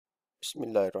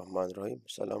Bismillahirrahmanirrahim.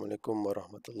 Assalamualaikum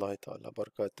warahmatullahi ta'ala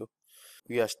wabarakatuh.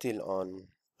 We are still on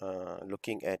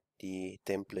looking at the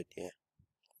template here,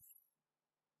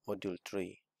 module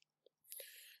 3.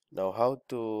 Now, how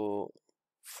to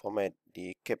format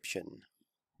the caption.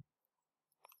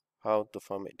 How to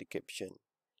format the caption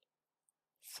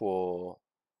for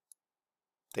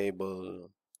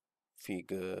table,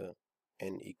 figure,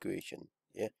 and equation.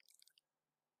 Yeah,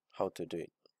 how to do it.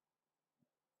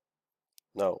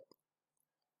 Now,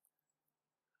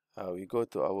 we go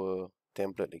to our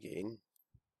template again.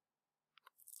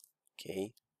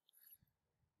 Okay,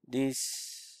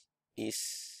 this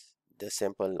is the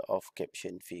sample of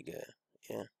caption figure.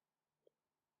 Yeah.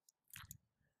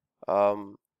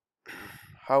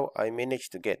 How I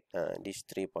managed to get this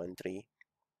 3.3.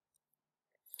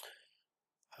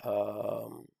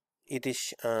 It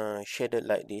is shaded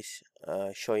like this,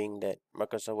 showing that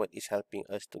Microsoft Word is helping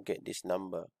us to get this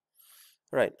number.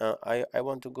 Right, I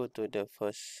want to go to the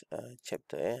first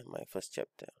chapter, my first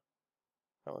chapter.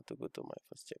 I want to go to my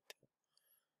first chapter.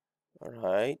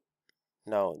 Alright,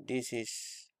 now this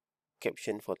is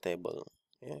caption for table.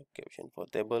 Yeah, caption for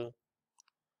table.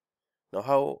 Now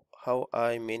how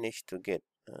I managed to get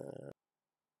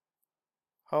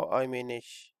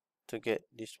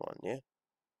this one, yeah.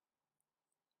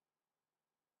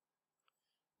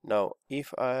 Now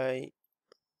if I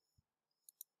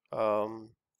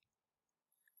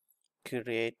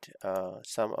create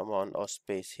some amount of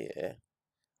space here,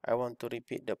 I want to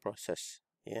repeat the process.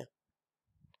 Yeah,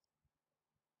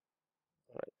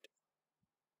 right.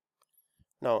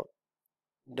 Now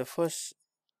the first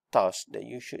task that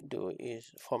you should do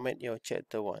is format your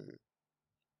chapter 1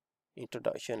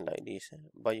 introduction like this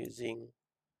by using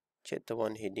chapter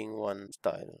 1 heading 1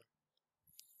 style.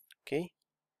 Okay,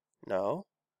 now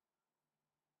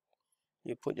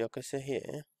you put your cursor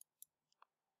here.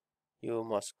 You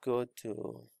must go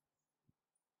to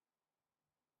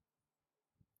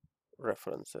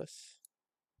references.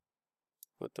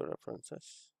 Go to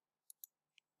references.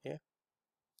 Yeah.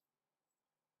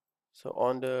 So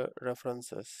on the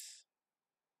references,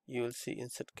 you will see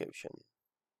insert caption.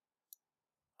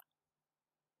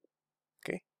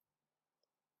 Okay.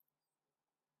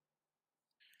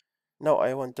 Now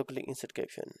I want to click insert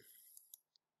caption.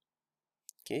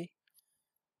 Okay.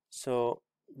 So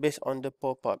based on the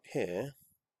pop-up here,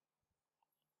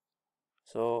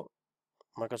 so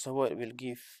Microsoft Word will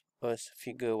give us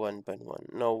figure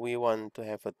 1.1. Now we want to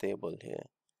have a table here.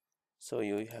 So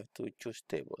you have to choose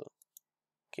table.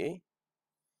 Okay.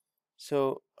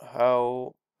 So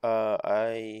how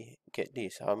I get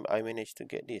this? How I managed to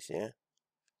get this? Yeah.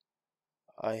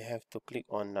 I have to click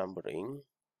on numbering.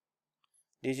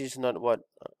 This is not what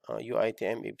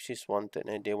UITM IPSIS wanted,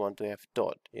 and they want to have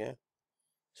dot. Yeah.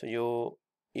 So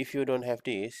if you don't have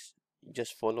this,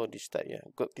 just follow this type. Yeah.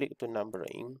 Go click to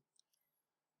numbering,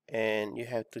 and you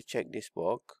have to check this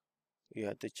box. You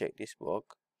have to check this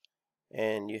box,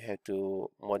 and you have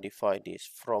to modify this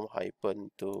from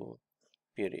hyphen to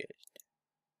period.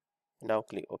 Now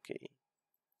click OK.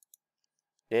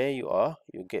 There you are.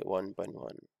 You get 1.1.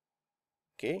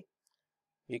 Okay.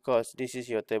 Because this is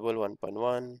your table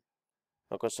 1.1,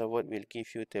 Microsoft Word will give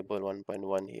you table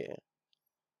 1.1 here.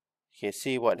 Okay,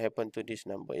 see what happened to this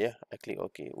number. Yeah, I click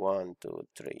OK. 1, 2,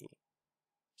 3.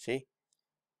 See?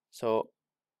 So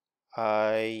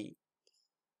I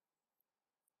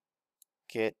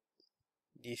get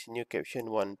this new caption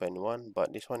 1.1,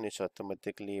 but this one is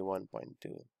automatically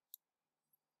 1.2.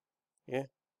 Yeah,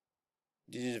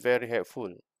 this is very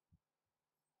helpful.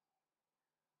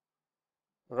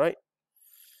 Right?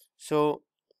 So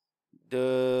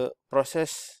the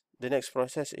next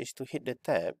process is to hit the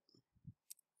tab.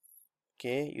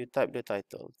 Okay, you type the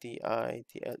title,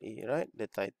 T-I-T-L-E, right? The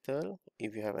title,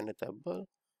 if you have any table,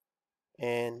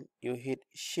 and you hit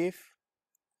shift,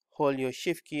 hold your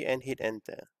shift key and hit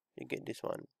enter. You get this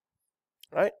one,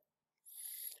 right?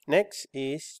 Next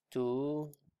is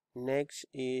to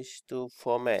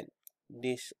format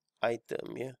this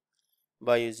item, yeah,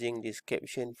 by using this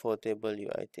caption for table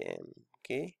UITM.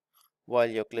 Okay, while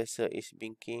your cursor is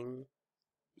blinking,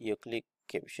 you click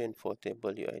caption for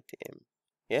table UITM.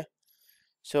 Yeah.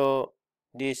 So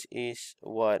this is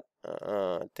what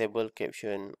table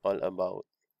caption all about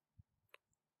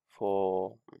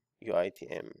for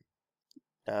UITM.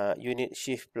 You need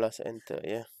shift plus enter.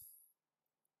 Yeah,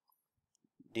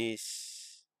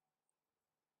 this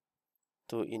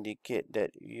to indicate that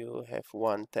you have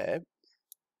one tab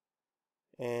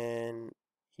and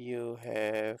you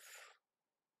have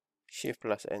shift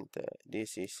plus enter.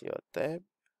 This is your tab,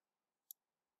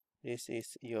 this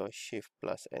is your shift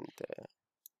plus enter.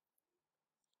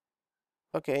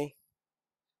 Okay,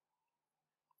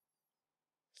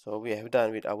 So we have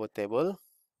done with our table.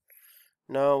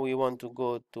 Now we want to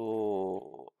go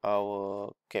to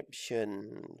our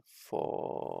caption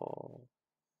for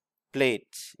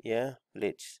plates. Yeah,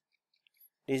 plates.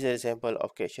 This is an example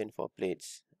of caption for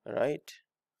plates. Alright.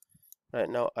 Right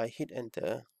now I hit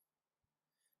enter.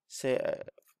 Say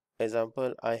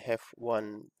example, I have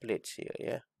one plate here.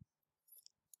 Yeah,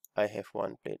 I have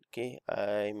one plate. Okay,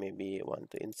 I maybe want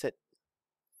to insert.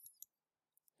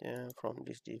 Yeah, from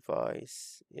this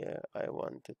device. Yeah, I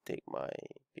want to take my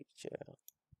picture.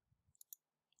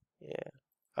 Yeah,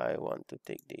 I want to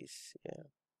take this. Yeah,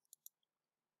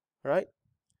 right.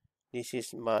 This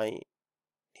is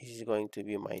going to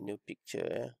be my new picture.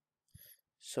 Yeah?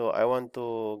 So I want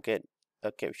to get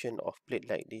a caption of plate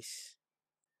like this,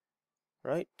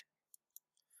 right?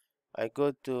 I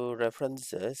go to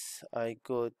references, I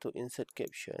go to insert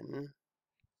caption.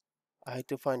 I have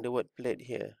to find the word plate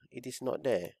here. It is not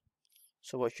there.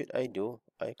 So what should I do?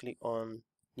 I click on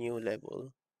new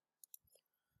label.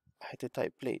 I have to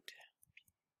type plate.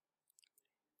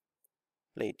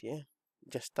 Plate, yeah?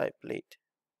 Just type plate.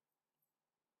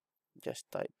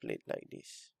 Just type plate like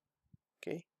this.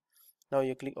 Okay. Now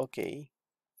you click OK.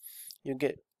 You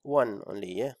get one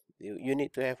only, yeah? You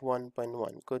need to have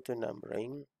 1.1. Go to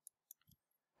numbering.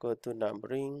 Go to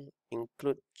numbering,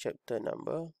 include chapter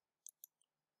number,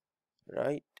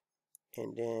 right?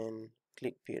 And then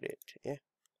click period, yeah?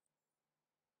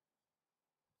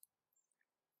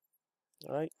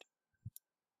 Right?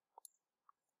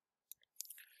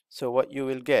 So what you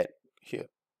will get here,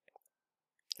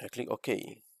 I click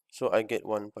OK. So I get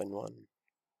 1.1,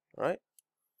 right?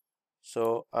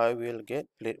 So I will get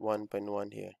plate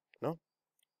 1.1 here, no?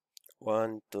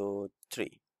 1, 2,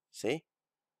 3. See?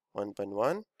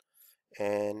 1.1.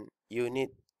 And you need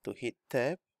to hit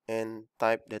tab and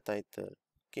type the title.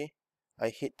 Okay, I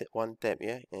hit the one tab,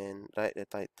 yeah, and write the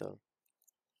title.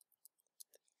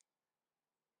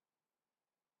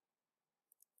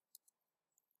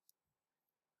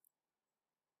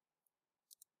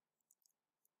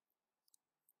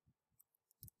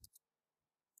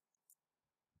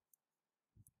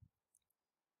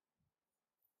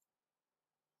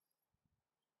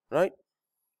 Right.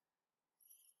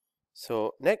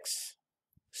 So next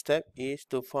step is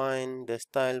to find the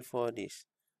style for this.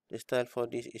 The style for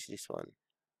this is this one.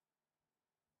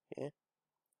 Yeah,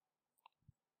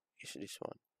 is this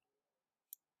one.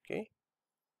 Okay.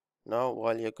 Now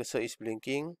while your cursor is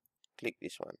blinking, click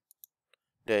this one.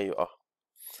 There you are.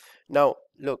 Now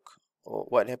look,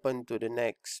 what happened to the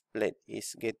next plate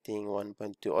is getting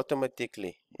 1.2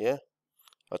 automatically. Yeah,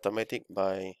 automatic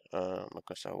by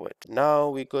Microsoft Word. Now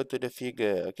we go to the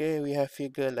figure. Okay, we have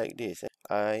figure like this.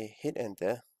 I hit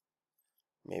enter.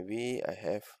 Maybe I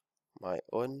have my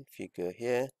own figure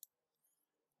here.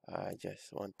 I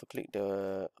just want to click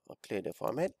the clear the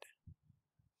format,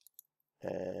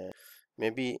 and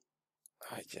maybe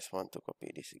I just want to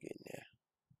copy this again.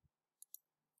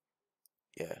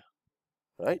 Yeah,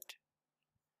 right.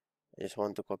 I just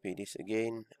want to copy this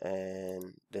again,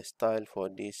 and the style for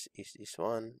this is this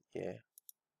one. Yeah,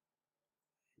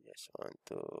 just want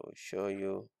to show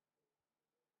you.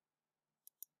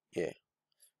 Yeah.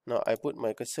 Now I put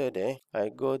my cursor there. I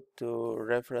go to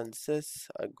references.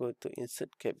 I go to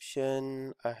insert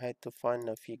caption. I had to find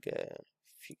a figure.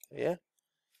 Yeah.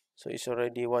 So it's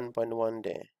already 1.1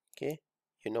 there. Okay.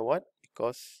 You know what?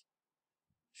 Because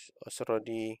it's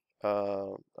already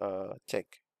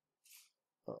checked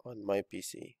on my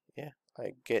PC. Yeah.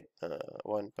 I get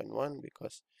 1.1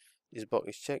 because this box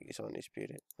is checked. It's on this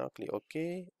period. Now click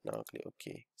OK. Now click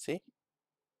OK. See?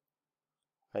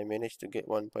 I managed to get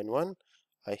 1.1.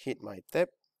 I hit my tab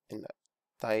and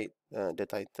type the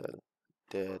title.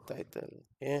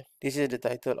 Yeah, this is the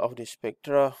title of the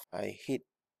spectra. I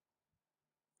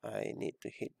need to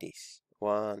hit this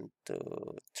 1,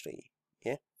 2, 3.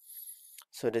 Yeah,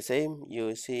 so the same,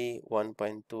 you see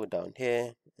 1.2 down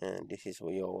here, and this is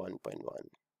your 1.1.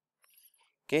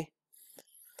 Okay,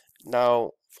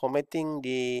 now formatting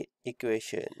the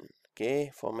equation.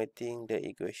 Okay, formatting the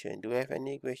equation. Do I have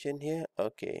any equation here?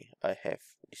 Okay, I have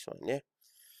this one. Yeah,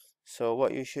 so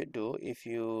what you should do if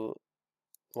you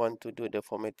want to do the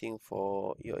formatting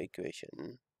for your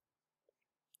equation,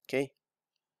 okay,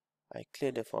 I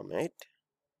clear the format.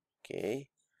 Okay,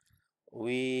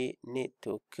 we need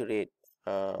to create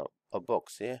a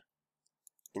box here.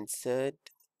 Insert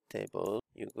table.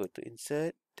 You go to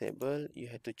insert table. You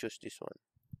have to choose this one.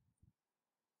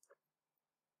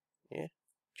 Yeah,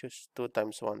 choose 2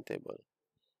 times 1 table.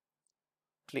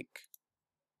 Click.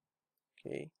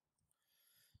 Okay,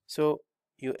 so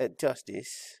you adjust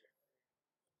this.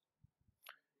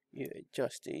 You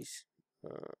adjust this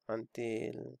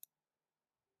until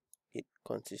it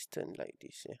consistent like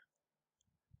this. Yeah.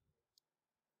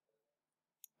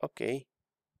 Okay.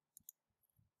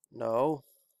 Now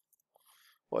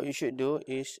what you should do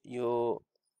is you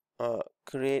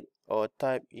create or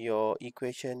type your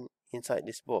equation inside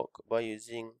this box by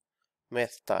using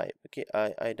math type. Okay,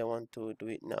 I don't want to do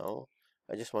it now.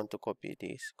 I just want to copy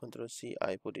this. Control C,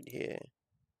 I put it here.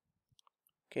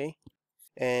 Okay,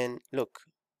 and look,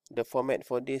 the format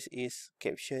for this is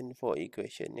caption for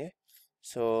equation. Yeah,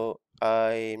 so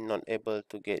I'm not able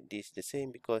to get this the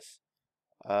same because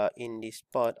in this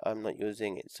part I'm not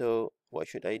using it. So what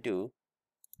should I do?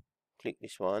 Click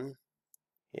this one.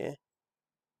 Yeah.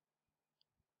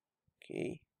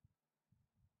 Okay.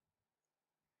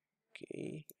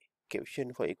 Okay.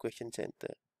 Caption for equation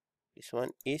center. This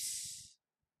one is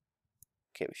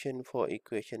caption for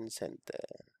equation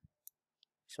center.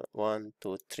 So 1,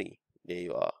 2, 3. There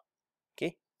you are.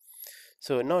 Okay.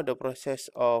 So now the process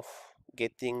of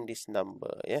getting this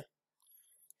number. Yeah.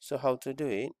 So how to do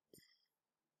it?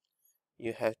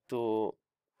 You have to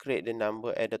create the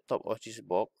number at the top of this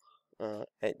box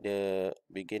at the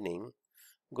beginning.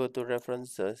 Go to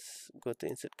references. Go to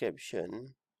insert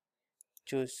caption.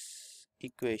 Choose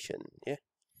equation. Yeah.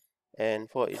 And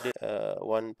for the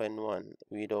 1.1,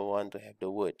 we don't want to have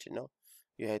the word.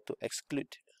 You have to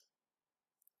exclude.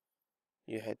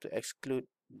 You have to exclude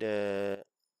the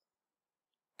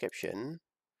caption,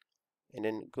 and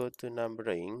then go to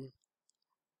numbering,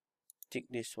 tick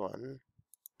this one,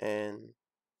 and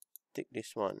tick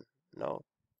this one now.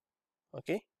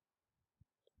 Okay,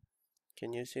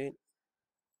 can you see it?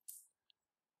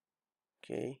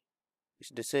 Okay,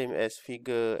 it's the same as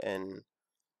figure and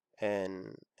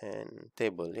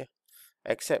table. Yeah,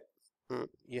 except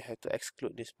you have to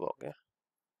exclude this box. Yeah.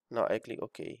 Now I click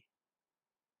OK.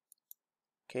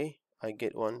 Okay, I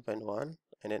get 1.1,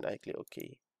 and then I click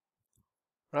OK.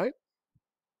 Right.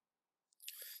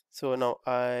 So now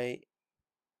I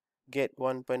get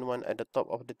 1.1 at the top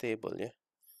of the table. Yeah.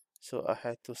 So I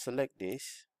have to select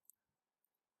this.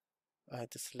 I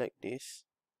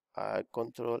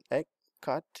Control X,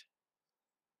 cut.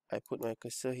 I put my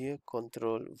cursor here,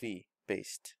 Control V,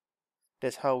 paste.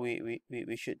 That's how we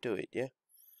should do it. Yeah.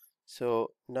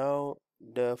 So now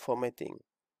the formatting.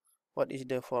 What is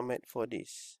the format for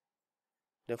this?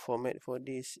 The format for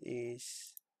this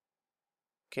is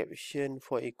caption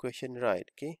for equation right.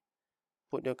 Okay.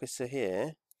 Put your cursor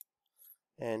here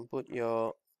and put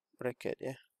your bracket.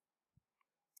 Yeah.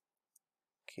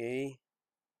 Okay.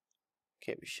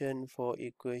 Caption for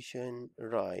equation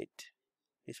right.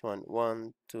 This one,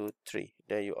 1, 2, 3.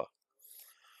 There you are.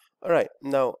 All right.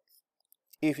 Now,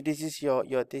 if this is your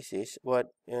thesis, what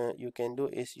you can do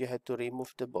is you have to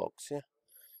remove the box. Yeah.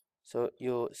 So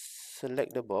you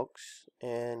select the box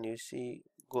and you see,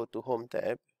 go to Home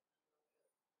tab.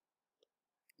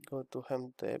 Go to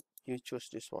Home tab. You choose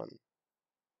this one.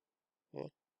 Yeah.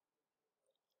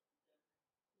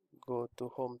 Go to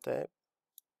Home tab.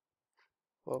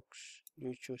 Box.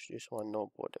 You choose this one.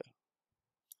 No border.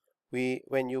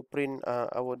 When you print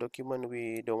our document,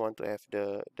 we don't want to have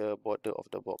the border of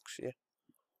the box. Yeah.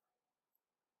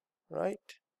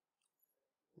 Right.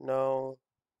 Now,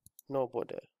 no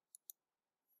border.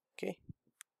 Okay.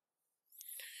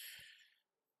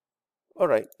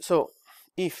 Alright, so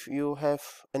if you have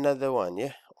another one,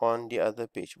 yeah, on the other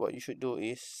page, what you should do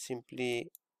is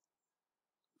simply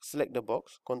select the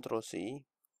box, Control C,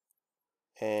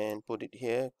 and put it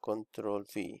here, Control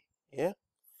V, yeah,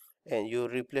 and you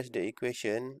replace the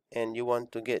equation, and you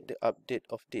want to get the update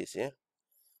of this, yeah.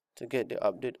 To get the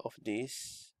update of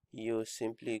this, you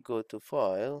simply go to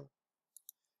File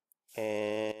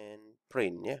and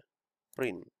Print, yeah,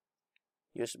 Print.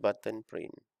 Use button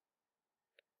Print.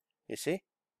 You see,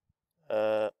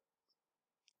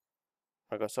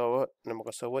 Microsoft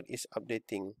Word is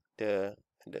updating the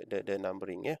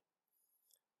numbering, yeah,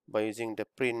 by using the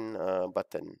print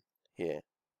button here.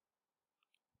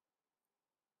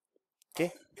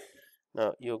 Okay,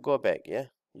 now you go back, yeah,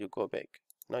 you go back.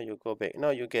 Now you go back.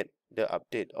 Now you get the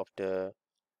update of the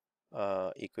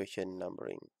equation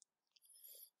numbering.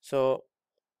 So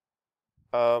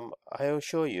I will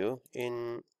show you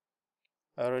in.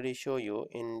 I already show you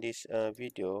in this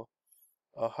video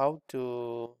how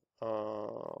to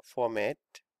format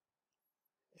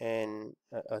and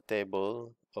a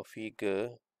table, a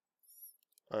figure,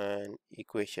 and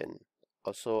equation,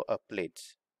 also a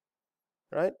plate.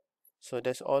 Right. So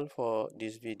that's all for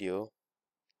this video.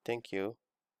 Thank you.